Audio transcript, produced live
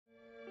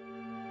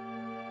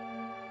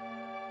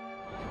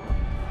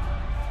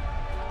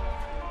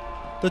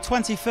The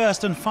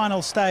 21st and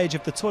final stage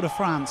of the Tour de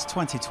France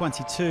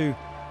 2022.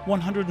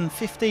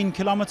 115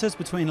 kilometres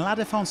between La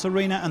Défense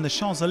Arena and the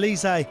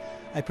Champs-Élysées.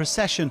 A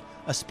procession,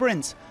 a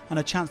sprint and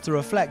a chance to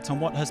reflect on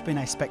what has been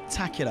a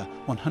spectacular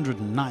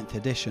 109th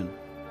edition.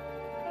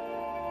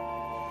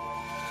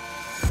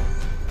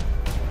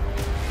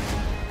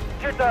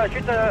 Chute, grand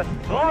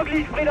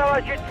glisse pris dans la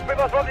chute,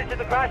 prepare this is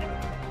the crash.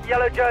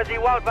 Yellow jersey,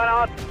 Wout van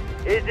Aert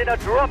is in a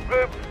drop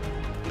group.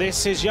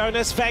 This is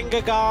Jonas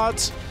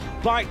VINGEGAARD.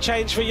 Bike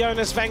change for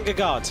Jonas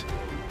VINGEGAARD.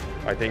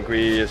 I think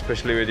we,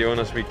 especially with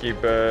Jonas, we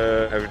keep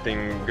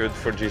everything good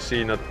for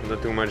GC, not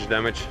too much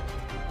damage.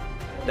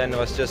 Then it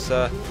was just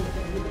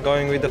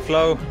going with the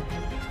flow.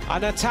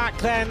 An attack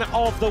then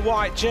of the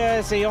white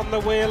jersey on the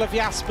wheel of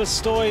Jasper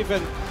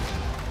Stuyven.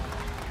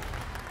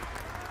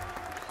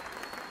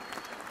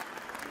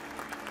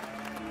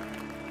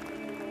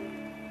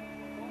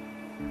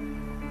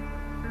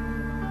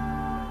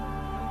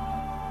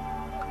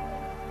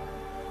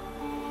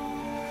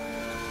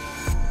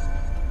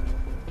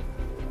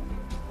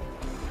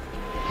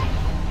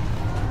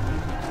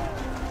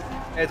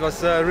 It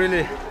was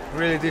really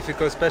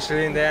difficult,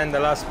 especially in the end, the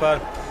last part.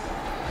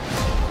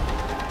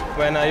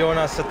 When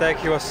Jonas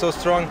attacked, he was so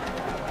strong.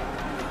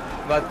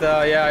 But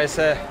yeah, I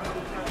said,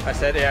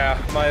 yeah,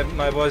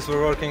 my boys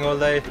were working all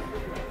day.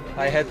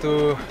 I had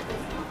to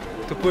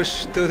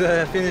push to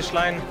the finish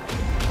line.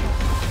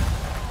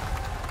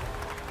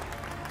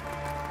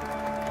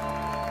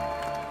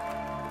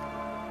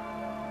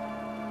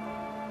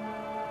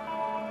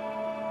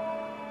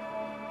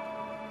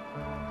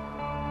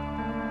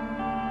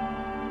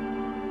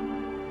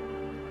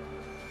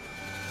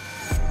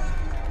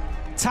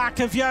 Attack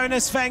of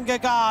Jonas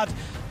VINGEGAARD,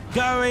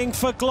 going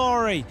for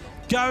glory,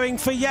 going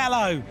for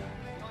yellow.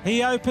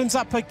 He opens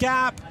up a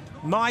gap.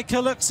 Micah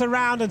looks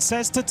around and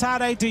says to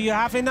Tadej, do you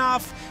have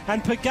enough?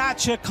 And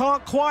POGAČAR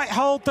can't quite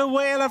hold the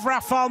wheel of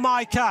Rafał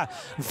Majka.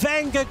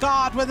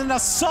 VINGEGAARD with an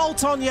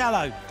assault on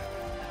yellow.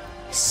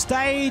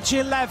 Stage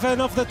 11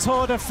 of the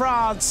Tour de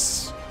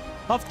France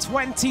of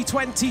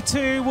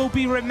 2022 will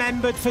be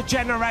remembered for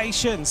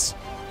generations.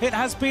 It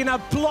has been a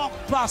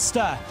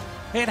blockbuster.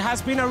 It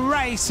has been a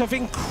race of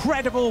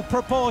incredible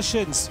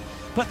proportions,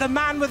 but the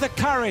man with the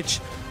courage,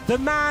 the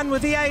man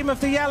with the aim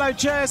of the yellow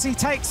jersey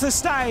takes the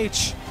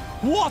stage.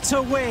 What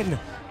a win!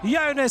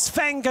 Jonas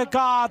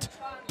VINGEGAARD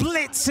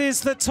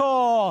blitzes the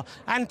Tour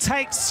and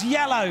takes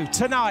yellow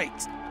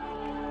tonight.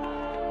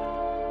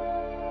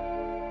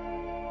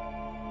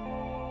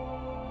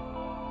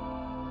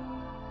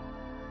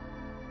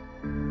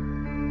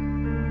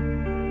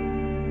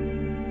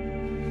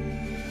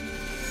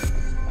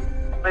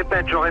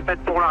 Je répète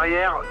pour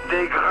l'arrière,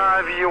 des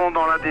gravillons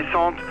dans la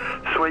descente.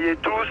 Soyez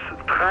tous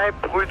très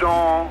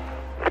prudents.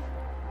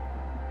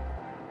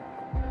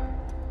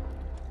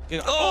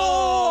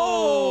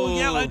 Oh,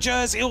 yellow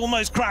jersey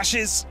almost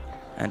crashes.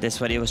 And this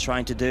is what he was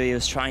trying to do. He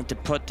was trying to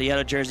put the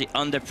yellow jersey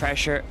under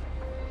pressure.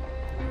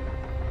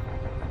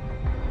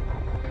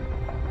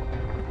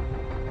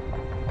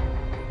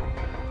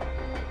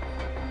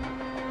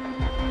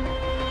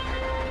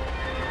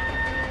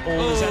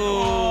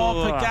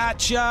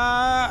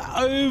 POGAČAR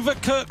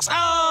overcooks.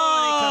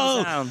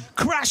 Oh,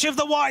 crash of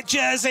the white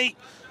jersey.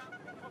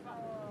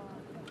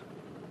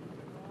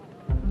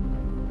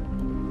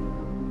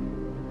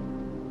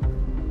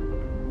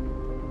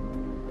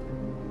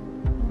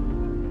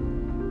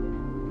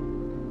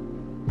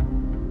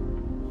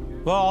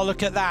 Well,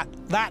 look at that.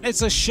 That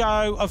is a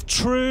show of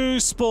true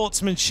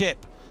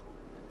sportsmanship.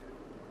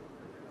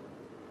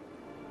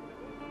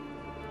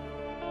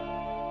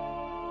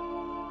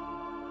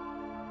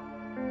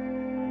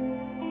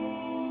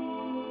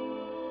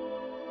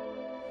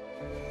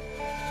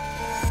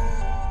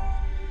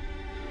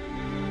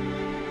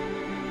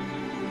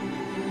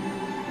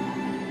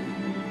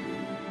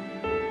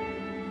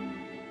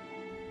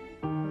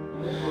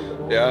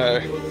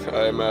 Yeah,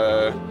 I'm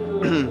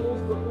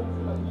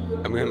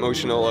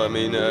emotional. I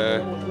mean,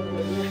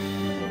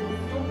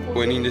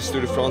 winning this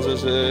Tour de France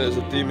as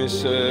a team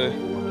is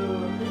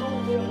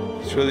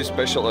it's really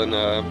special, and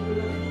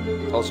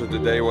also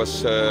today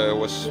was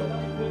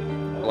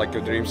like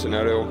a dream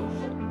scenario.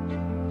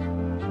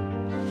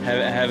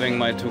 Having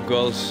my two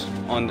goals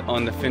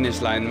on the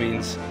finish line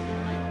means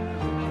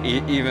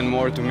even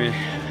more to me.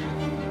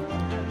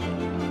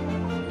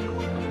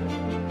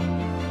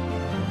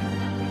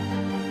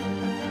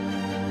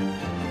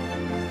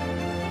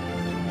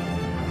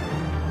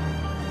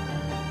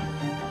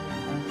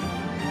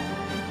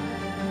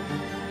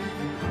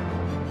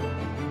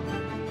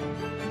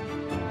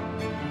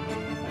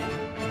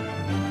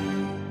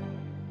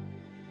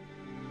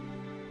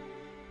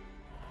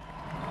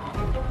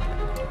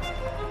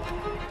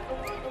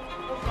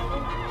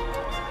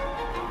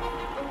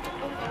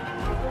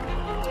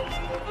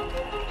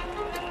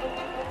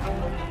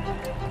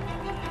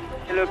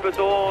 Le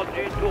peloton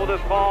du Tour de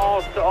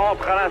France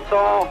entre à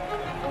l'instant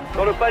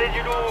dans le palais du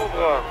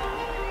Louvre.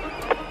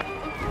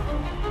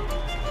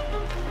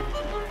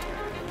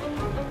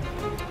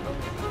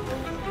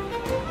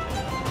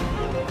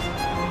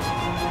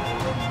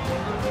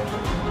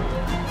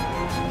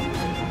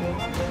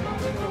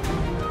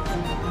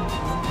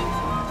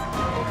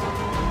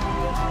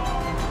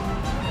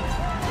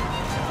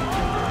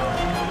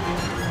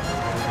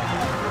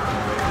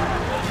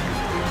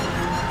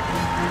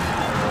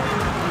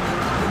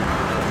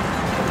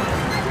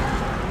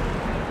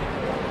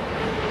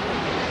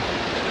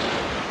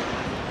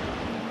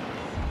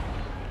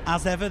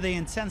 As ever, the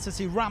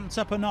intensity ramped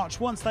up a notch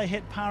once they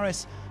hit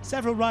Paris.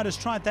 Several riders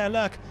tried their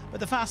luck,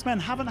 but the fast men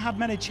haven't had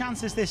many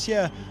chances this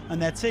year,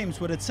 and their teams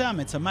were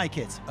determined to make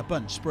it a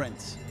bunch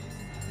sprint.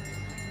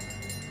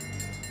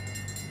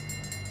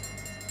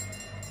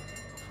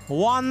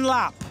 One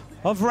lap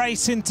of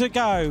racing to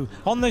go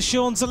on the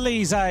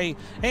Champs-Élysées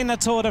in the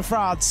Tour de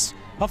France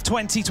of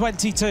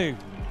 2022.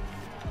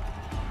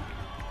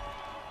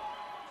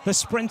 The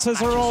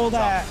sprinters are all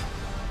there.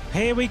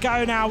 Here we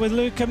go now with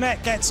Luca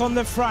Met gets on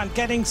the front,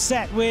 getting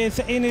set with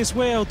in his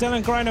wheel.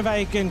 Dylan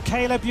Groenewegen,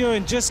 Caleb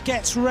Ewan just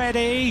gets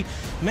ready.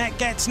 Met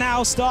gets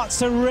now, starts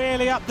to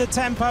really up the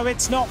tempo.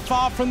 It's not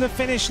far from the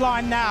finish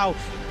line now.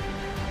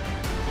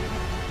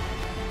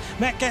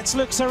 Met gets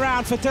looks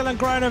around for Dylan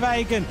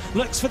Groenewegen,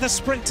 looks for the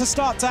sprint to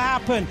start to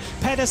happen.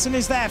 Pedersen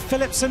is there,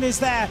 Philipsen is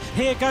there.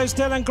 Here goes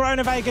Dylan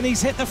Groenewegen,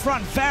 he's hit the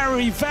front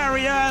very,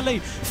 very early.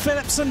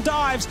 Philipsen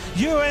dives,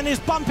 Ewan is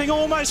bumping,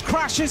 almost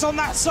crashes on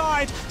that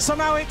side.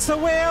 Somehow hits the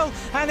wheel,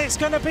 and it's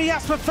going to be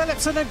Jasper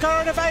Philipsen and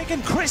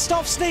Groenewegen.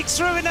 Kristoff sneaks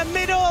through in the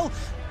middle.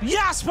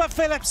 Jasper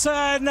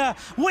Philipsen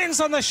wins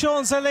on the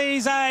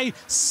Champs-Élysées,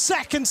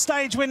 second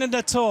stage win in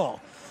the Tour.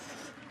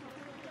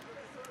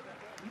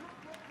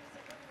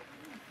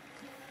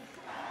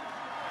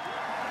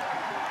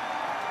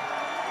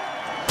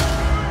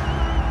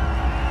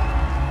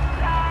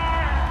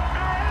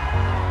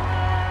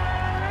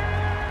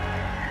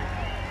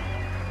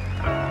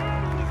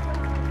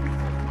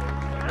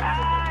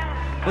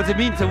 What does it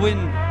mean to win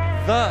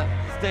the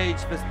stage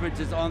for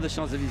sprinters on the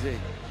Champs-Élysées?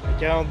 I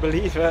cannot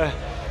believe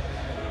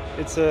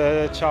it's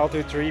a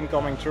childhood dream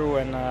coming true,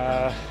 and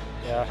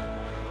yeah,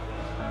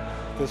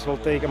 this will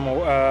take this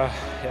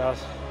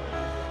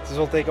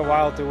will take a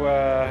while to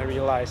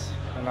realize.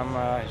 And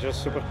I'm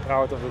just super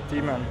proud of the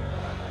team, and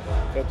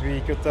that we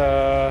could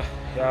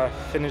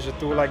finish a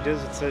tour like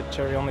this. It's a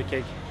cherry on the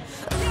cake.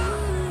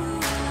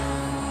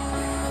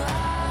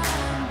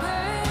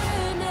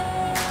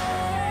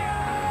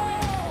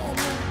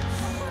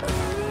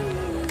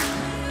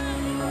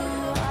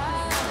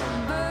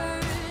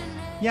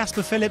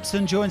 Jasper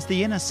Philipsen joins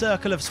the inner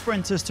circle of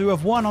sprinters to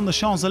have won on the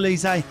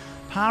Champs-Élysées,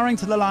 powering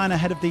to the line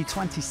ahead of the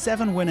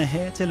 27 winner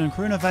here, Dylan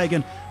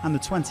Groenewegen, and the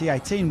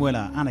 2018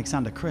 winner,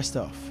 Alexander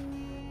Kristoff.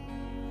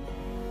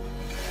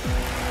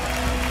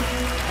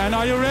 And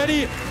are you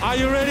ready? Are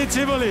you ready,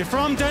 Tivoli?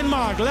 From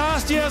Denmark,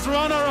 last year's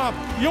runner-up,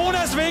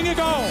 Jonas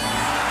Vingegaard.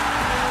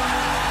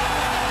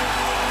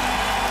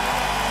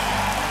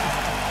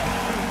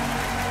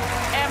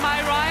 Am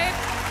I right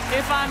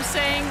if I'm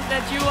saying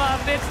that you are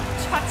a bit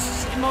touched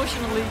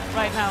emotionally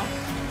right now?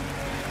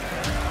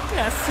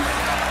 Yes,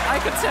 I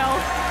could tell.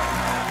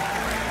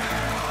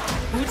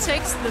 Who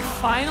takes the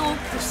final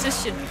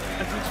position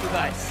of you two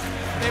guys?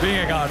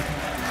 Vingegaard.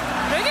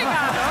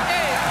 Vingegaard,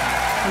 okay.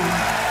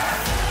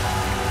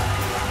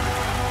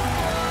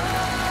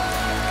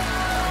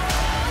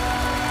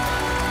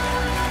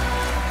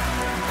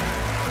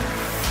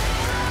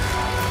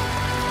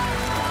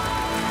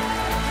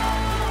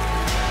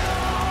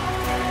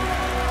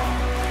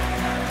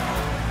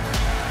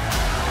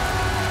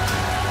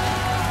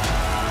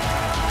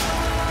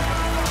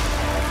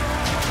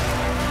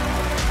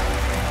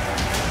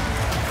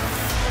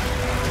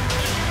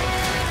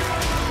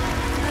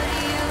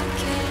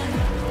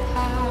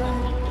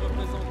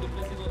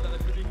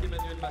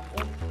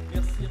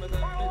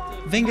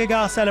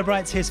 Vingegaard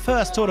celebrates his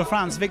first Tour de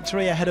France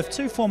victory ahead of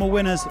two former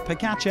winners,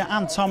 POGAČAR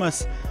and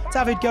Thomas.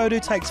 David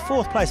Gaudu takes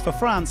fourth place for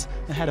France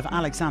ahead of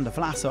Alexander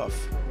Vlasov.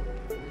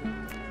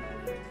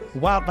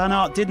 Wout van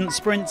Aert didn't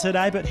sprint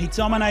today, but he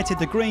dominated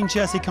the green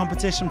jersey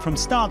competition from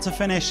start to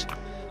finish.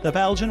 The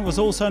Belgian was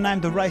also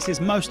named the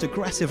race's most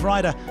aggressive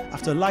rider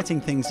after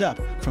lighting things up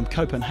from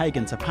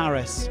Copenhagen to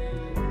Paris.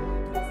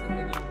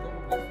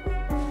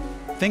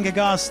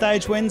 Vingegaard's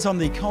stage wins on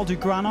the Col du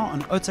Granit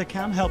and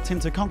Otakam helped him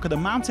to conquer the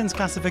mountains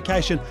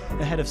classification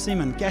ahead of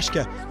Simon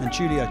Geschke and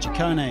Giulio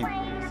Ciccone.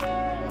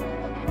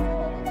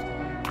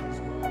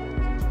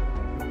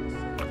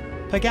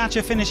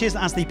 POGAČAR finishes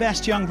as the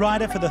best young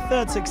rider for the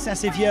third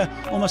successive year,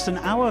 almost an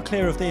hour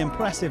clear of the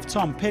impressive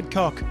Tom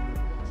Pidcock.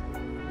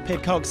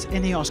 Pidcock's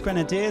INEOS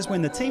Grenadiers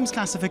win the team's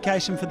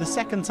classification for the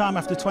second time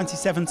after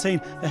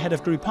 2017 ahead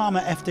of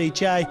Groupama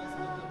FDJ.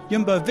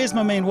 Jumbo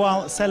Visma,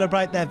 meanwhile,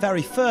 celebrate their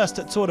very first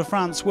Tour de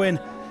France win.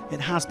 It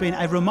has been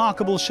a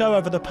remarkable show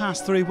over the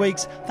past 3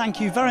 weeks.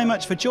 Thank you very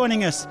much for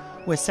joining us.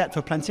 We're set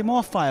for plenty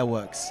more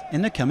fireworks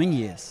in the coming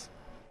years.